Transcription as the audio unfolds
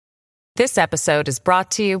This episode is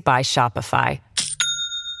brought to you by Shopify.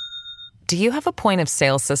 Do you have a point of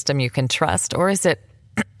sale system you can trust, or is it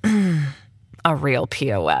a real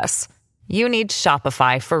POS? You need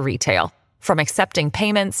Shopify for retail. From accepting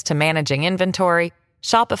payments to managing inventory,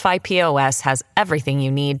 Shopify POS has everything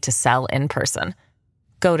you need to sell in person.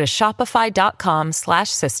 Go to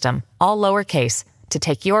shopify.com/system, all lowercase, to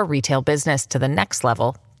take your retail business to the next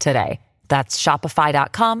level today. That's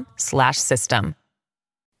shopify.com/system.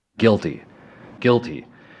 Guilty. Guilty.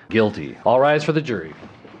 Guilty. All rise for the jury.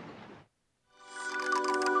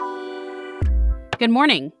 Good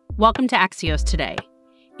morning. Welcome to Axios Today.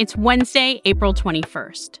 It's Wednesday, April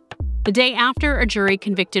 21st, the day after a jury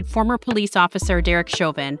convicted former police officer Derek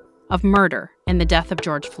Chauvin of murder in the death of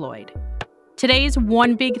George Floyd. Today's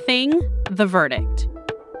one big thing, the verdict.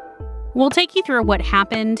 We'll take you through what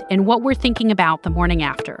happened and what we're thinking about the morning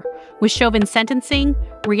after, with Chauvin's sentencing,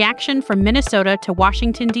 reaction from Minnesota to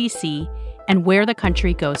Washington, D.C., and where the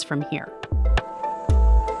country goes from here.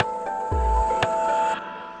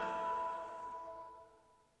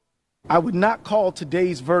 I would not call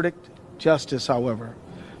today's verdict justice, however,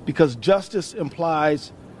 because justice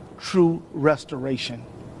implies true restoration.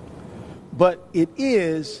 But it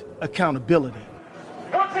is accountability.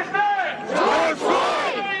 What's his name? George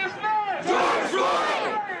Floyd! George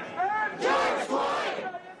Floyd! George Floyd!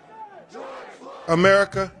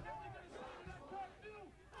 America,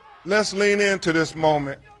 let's lean into this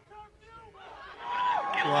moment.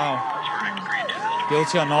 Wow.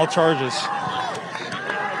 Guilty on all charges.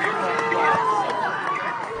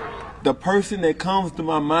 The person that comes to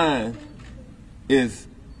my mind is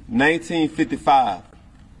 1955.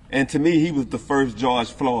 And to me, he was the first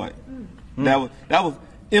George Floyd. That was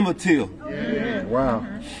Emmett Till. Yeah. Wow.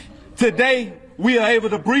 Today, we are able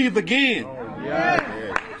to breathe again.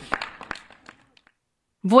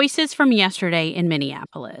 Voices from yesterday in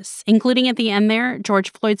Minneapolis, including at the end there,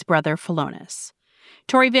 George Floyd's brother, Philonise.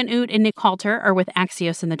 Tori Van Oot and Nick Halter are with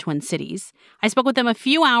Axios in the Twin Cities. I spoke with them a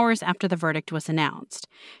few hours after the verdict was announced.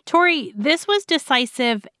 Tori, this was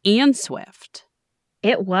decisive and swift.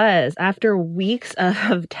 It was. After weeks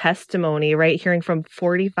of testimony, right, hearing from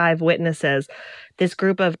 45 witnesses, this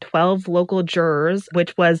group of 12 local jurors,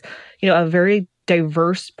 which was, a very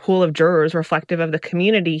diverse pool of jurors reflective of the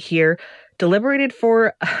community here, deliberated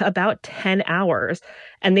for about 10 hours,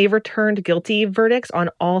 and they returned guilty verdicts on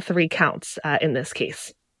all three counts in this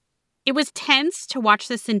case. It was tense to watch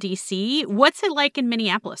this in D.C. What's it like in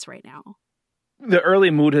Minneapolis right now? The early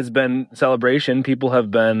mood has been celebration. People have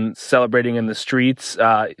been celebrating in the streets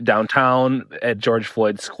downtown at George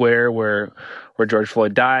Floyd Square where George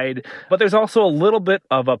Floyd died. But there's also a little bit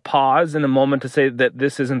of a pause and a moment to say that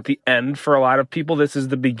this isn't the end for a lot of people. This is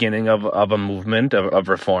the beginning of a movement of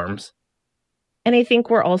reforms. And I think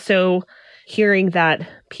we're also hearing that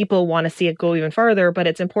people want to see it go even farther, but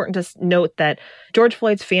it's important to note that George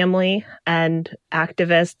Floyd's family and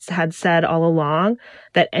activists had said all along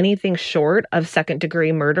that anything short of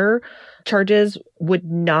second-degree murder charges would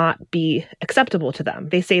not be acceptable to them.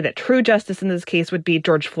 They say that true justice in this case would be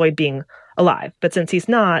George Floyd being alive. But since he's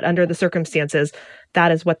not, under the circumstances,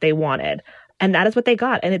 that is what they wanted. And that is what they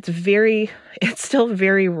got. And it's still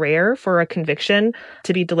very rare for a conviction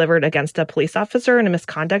to be delivered against a police officer in a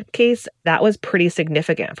misconduct case. That was pretty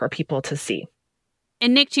significant for people to see.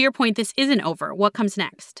 And Nick, to your point, this isn't over. What comes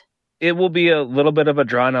next? It will be a little bit of a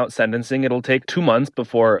drawn-out sentencing. It'll take 2 months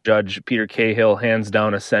before Judge Peter Cahill hands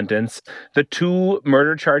down a sentence. The two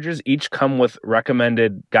murder charges each come with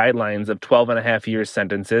recommended guidelines of 12.5 years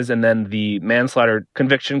sentences, and then the manslaughter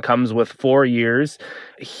conviction comes with 4 years.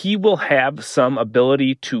 He will have some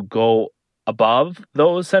ability to go above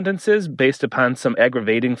those sentences based upon some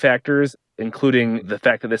aggravating factors, including the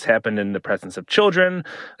fact that this happened in the presence of children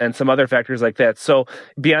and some other factors like that. So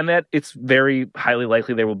beyond that, it's very highly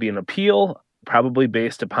likely there will be an appeal, probably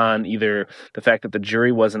based upon either the fact that the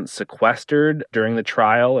jury wasn't sequestered during the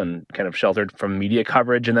trial and kind of sheltered from media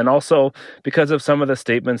coverage, and then also because of some of the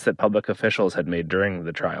statements that public officials had made during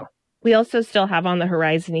the trial. We also still have on the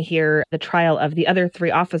horizon here the trial of the other three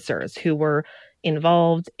officers who were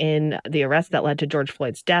involved in the arrest that led to George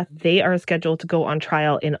Floyd's death. They are scheduled to go on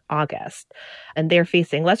trial in August, and they're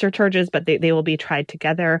facing lesser charges, but they will be tried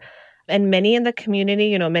together. And many in the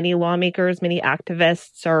community, many lawmakers, many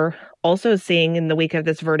activists are also seeing in the wake of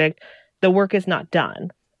this verdict, the work is not done.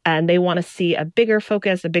 And they want to see a bigger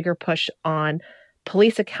focus, a bigger push on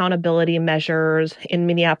police accountability measures in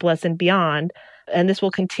Minneapolis and beyond. And this will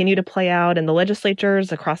continue to play out in the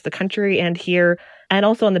legislatures across the country and here, and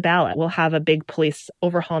also on the ballot. We'll have a big police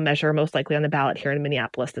overhaul measure most likely on the ballot here in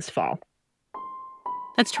Minneapolis this fall.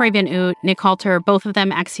 That's Tori Van Oot, Nick Halter, both of them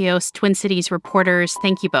Axios Twin Cities reporters.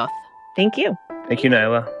 Thank you both. Thank you. Thank you,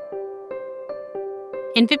 Nyla.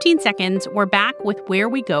 In 15 seconds, we're back with where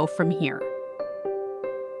we go from here.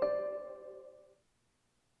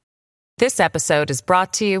 This episode is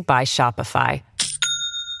brought to you by Shopify.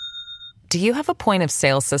 Do you have a point of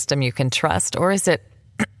sale system you can trust, or is it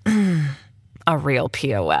a real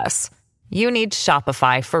POS? You need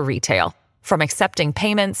Shopify for retail. From accepting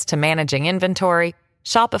payments to managing inventory,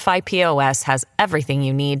 Shopify POS has everything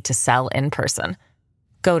you need to sell in person.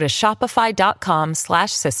 Go to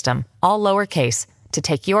shopify.com/system, all lowercase, to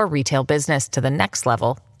take your retail business to the next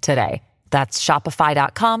level today. That's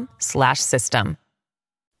shopify.com/system.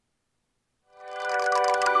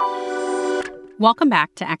 Welcome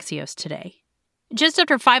back to Axios Today. Just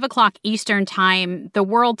after 5 o'clock Eastern Time, the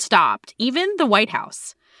world stopped, even the White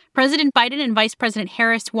House. President Biden and Vice President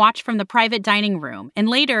Harris watched from the private dining room, and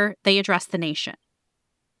later they addressed the nation.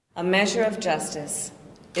 A measure of justice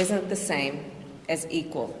isn't the same as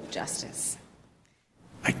equal justice.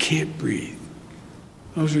 I can't breathe.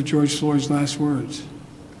 Those are George Floyd's last words.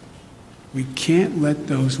 We can't let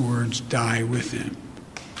those words die with him.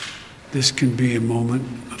 This can be a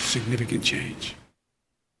moment of significant change.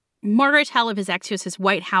 Margaret Talev is Axios'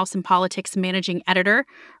 White House and Politics managing editor.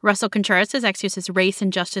 Russell Contreras is Axios' race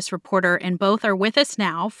and justice reporter, and both are with us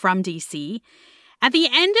now from D.C. At the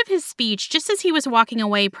end of his speech, just as he was walking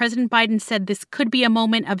away, President Biden said this could be a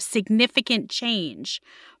moment of significant change.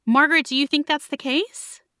 Margaret, do you think that's the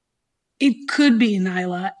case? It could be,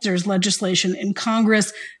 Nyla. There's legislation in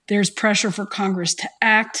Congress. There's pressure for Congress to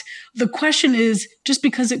act. The question is, just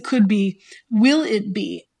because it could be, will it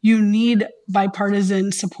be? You need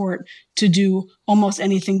bipartisan support to do almost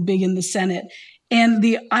anything big in the Senate. And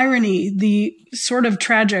the irony, the sort of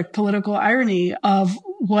tragic political irony of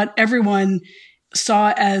what everyone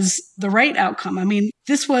saw as the right outcome. I mean,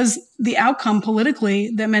 this was the outcome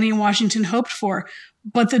politically that many in Washington hoped for.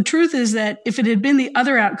 But the truth is that if it had been the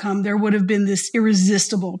other outcome, there would have been this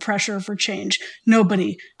irresistible pressure for change.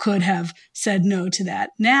 Nobody could have said no to that.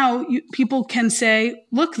 Now people can say,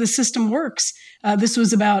 look, the system works. This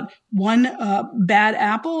was about one bad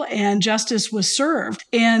apple and justice was served.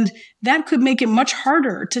 And that could make it much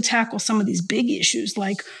harder to tackle some of these big issues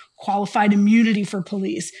like qualified immunity for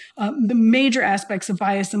police, the major aspects of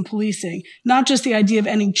bias in policing, not just the idea of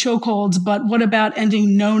ending chokeholds, but what about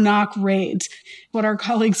ending no-knock raids? What our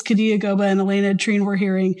colleagues Khadija Goba and Elena Trine were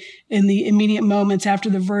hearing in the immediate moments after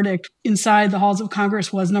the verdict inside the halls of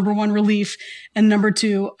Congress was, number one, relief, and number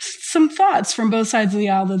two, some thoughts from both sides of the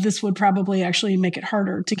aisle that this would probably actually make it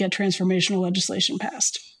harder to get transformational legislation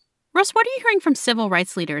passed. Russ, what are you hearing from civil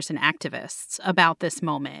rights leaders and activists about this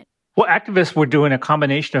moment? Well, activists were doing a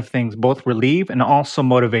combination of things, both relief and also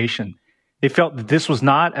motivation. They felt that this was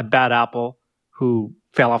not a bad apple who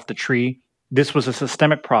fell off the tree. This was a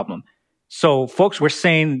systemic problem. So folks were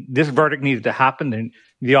saying this verdict needed to happen and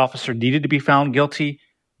the officer needed to be found guilty,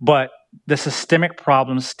 but the systemic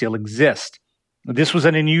problems still exist. This was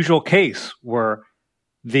an unusual case where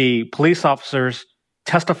the police officers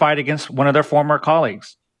testified against one of their former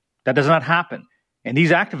colleagues. That does not happen. And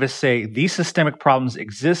these activists say these systemic problems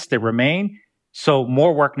exist, they remain, so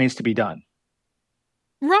more work needs to be done.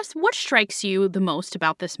 Russ, what strikes you the most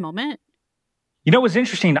about this moment? You know, it was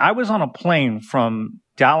interesting. I was on a plane from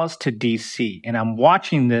Dallas to D.C., and I'm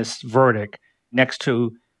watching this verdict next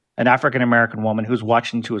to an African-American woman who's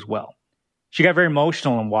watching too as well. She got very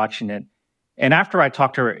emotional in watching it. And after I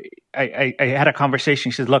talked to her, I had a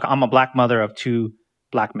conversation. She said, look, I'm a black mother of two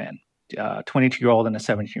black men, a 22-year-old and a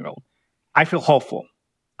 17-year-old. I feel hopeful.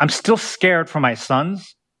 I'm still scared for my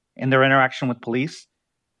sons and their interaction with police,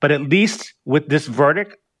 but at least with this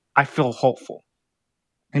verdict, I feel hopeful.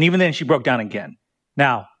 And even then, she broke down again.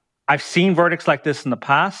 Now, I've seen verdicts like this in the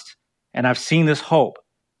past, and I've seen this hope.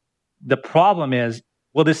 The problem is,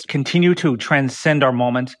 will this continue to transcend our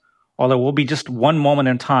moment, or there will be just one moment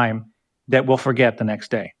in time that we'll forget the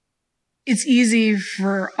next day? It's easy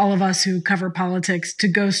for all of us who cover politics to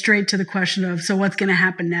go straight to the question of, so what's going to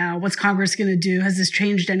happen now? What's Congress going to do? Has this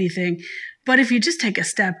changed anything? But if you just take a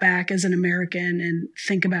step back as an American and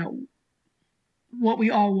think about what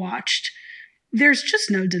we all watched, there's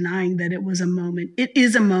just no denying that it was a moment. It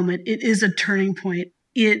is a moment. It is a turning point.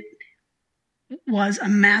 It was a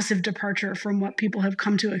massive departure from what people have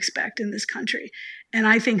come to expect in this country. And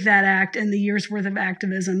I think that act and the years worth of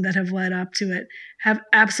activism that have led up to it have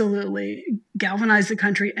absolutely galvanized the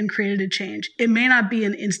country and created a change. It may not be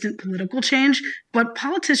an instant political change, but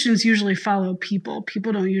politicians usually follow people.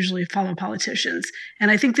 People don't usually follow politicians. And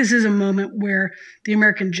I think this is a moment where the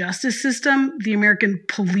American justice system, the American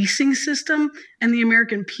policing system, and the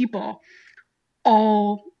American people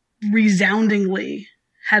all resoundingly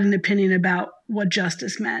had an opinion about what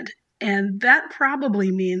justice meant. And that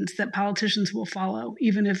probably means that politicians will follow,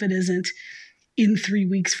 even if it isn't in 3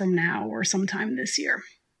 weeks from now or sometime this year.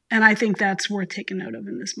 And I think that's worth taking note of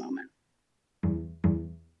in this moment.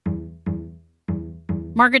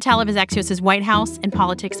 Margaret Talev is Axios' White House and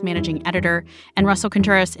politics managing editor, and Russell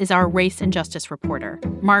Contreras is our race and justice reporter.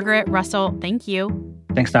 Margaret, Russell, thank you.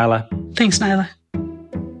 Thanks, Nyla. Thanks, Nyla.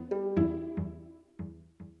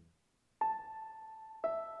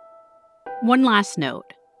 One last note.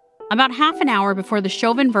 About half an hour before the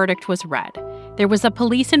Chauvin verdict was read, there was a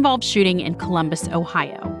police-involved shooting in Columbus,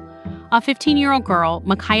 Ohio. A 15-year-old girl,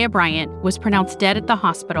 Ma'Khia Bryant, was pronounced dead at the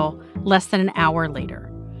hospital less than an hour later.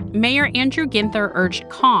 Mayor Andrew Ginther urged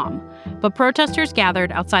calm, but protesters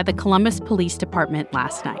gathered outside the Columbus Police Department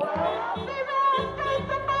last night.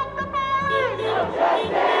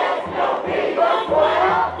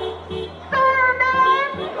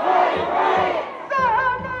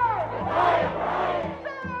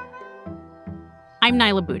 I'm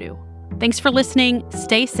Nyla Boodoo. Thanks for listening,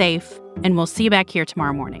 stay safe, and we'll see you back here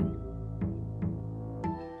tomorrow morning.